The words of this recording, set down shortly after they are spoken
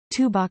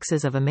2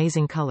 boxes of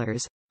amazing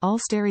colors.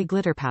 Allstarry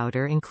glitter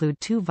powder include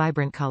 2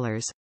 vibrant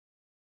colors.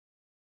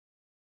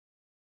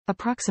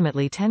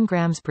 Approximately 10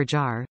 grams per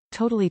jar,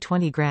 totally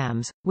 20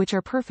 grams, which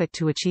are perfect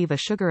to achieve a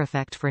sugar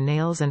effect for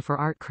nails and for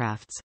art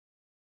crafts.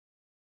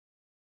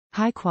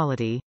 High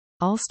quality.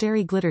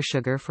 Allstarry glitter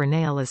sugar for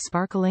nail is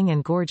sparkling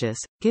and gorgeous,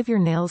 give your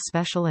nails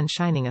special and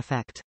shining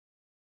effect.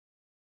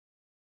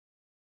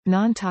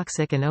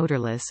 Non-toxic and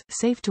odorless,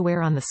 safe to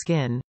wear on the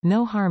skin,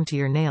 no harm to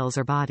your nails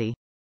or body.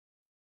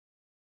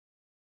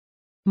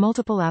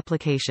 Multiple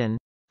application.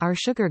 Our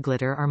sugar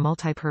glitter are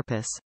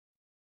multi-purpose.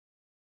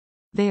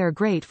 They are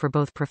great for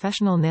both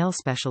professional nail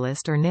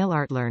specialist or nail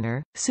art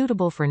learner,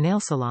 suitable for nail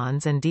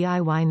salons and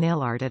DIY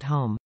nail art at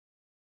home.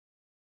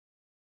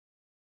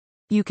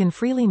 You can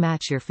freely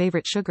match your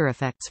favorite sugar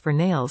effects for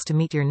nails to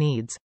meet your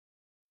needs.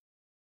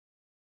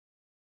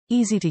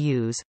 Easy to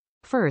use.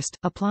 First,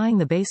 applying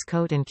the base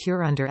coat and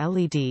cure under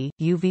LED,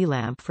 UV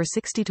lamp for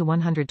 60 to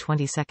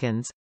 120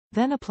 seconds.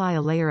 Then apply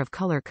a layer of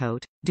color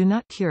coat, do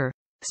not cure.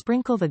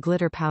 Sprinkle the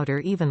glitter powder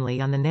evenly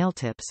on the nail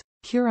tips.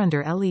 Cure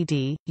under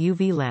LED,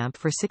 UV lamp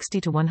for 60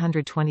 to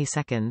 120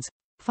 seconds.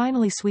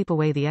 Finally sweep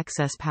away the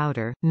excess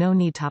powder, no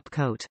need top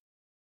coat.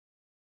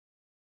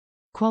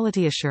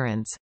 Quality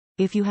assurance.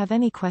 If you have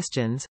any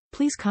questions,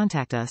 please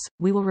contact us,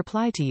 we will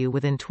reply to you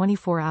within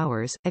 24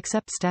 hours,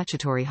 except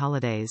statutory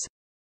holidays.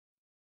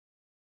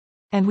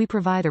 And we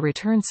provide a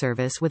return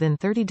service within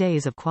 30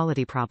 days of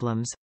quality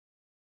problems.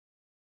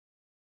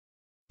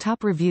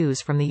 Top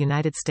reviews from the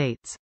United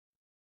States.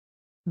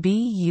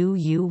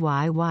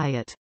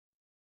 Wyatt.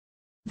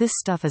 This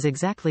stuff is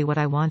exactly what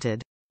I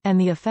wanted. And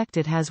the effect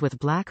it has with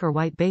black or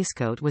white base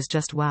coat was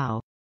just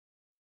wow.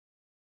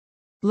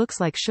 Looks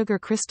like sugar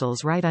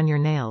crystals right on your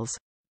nails.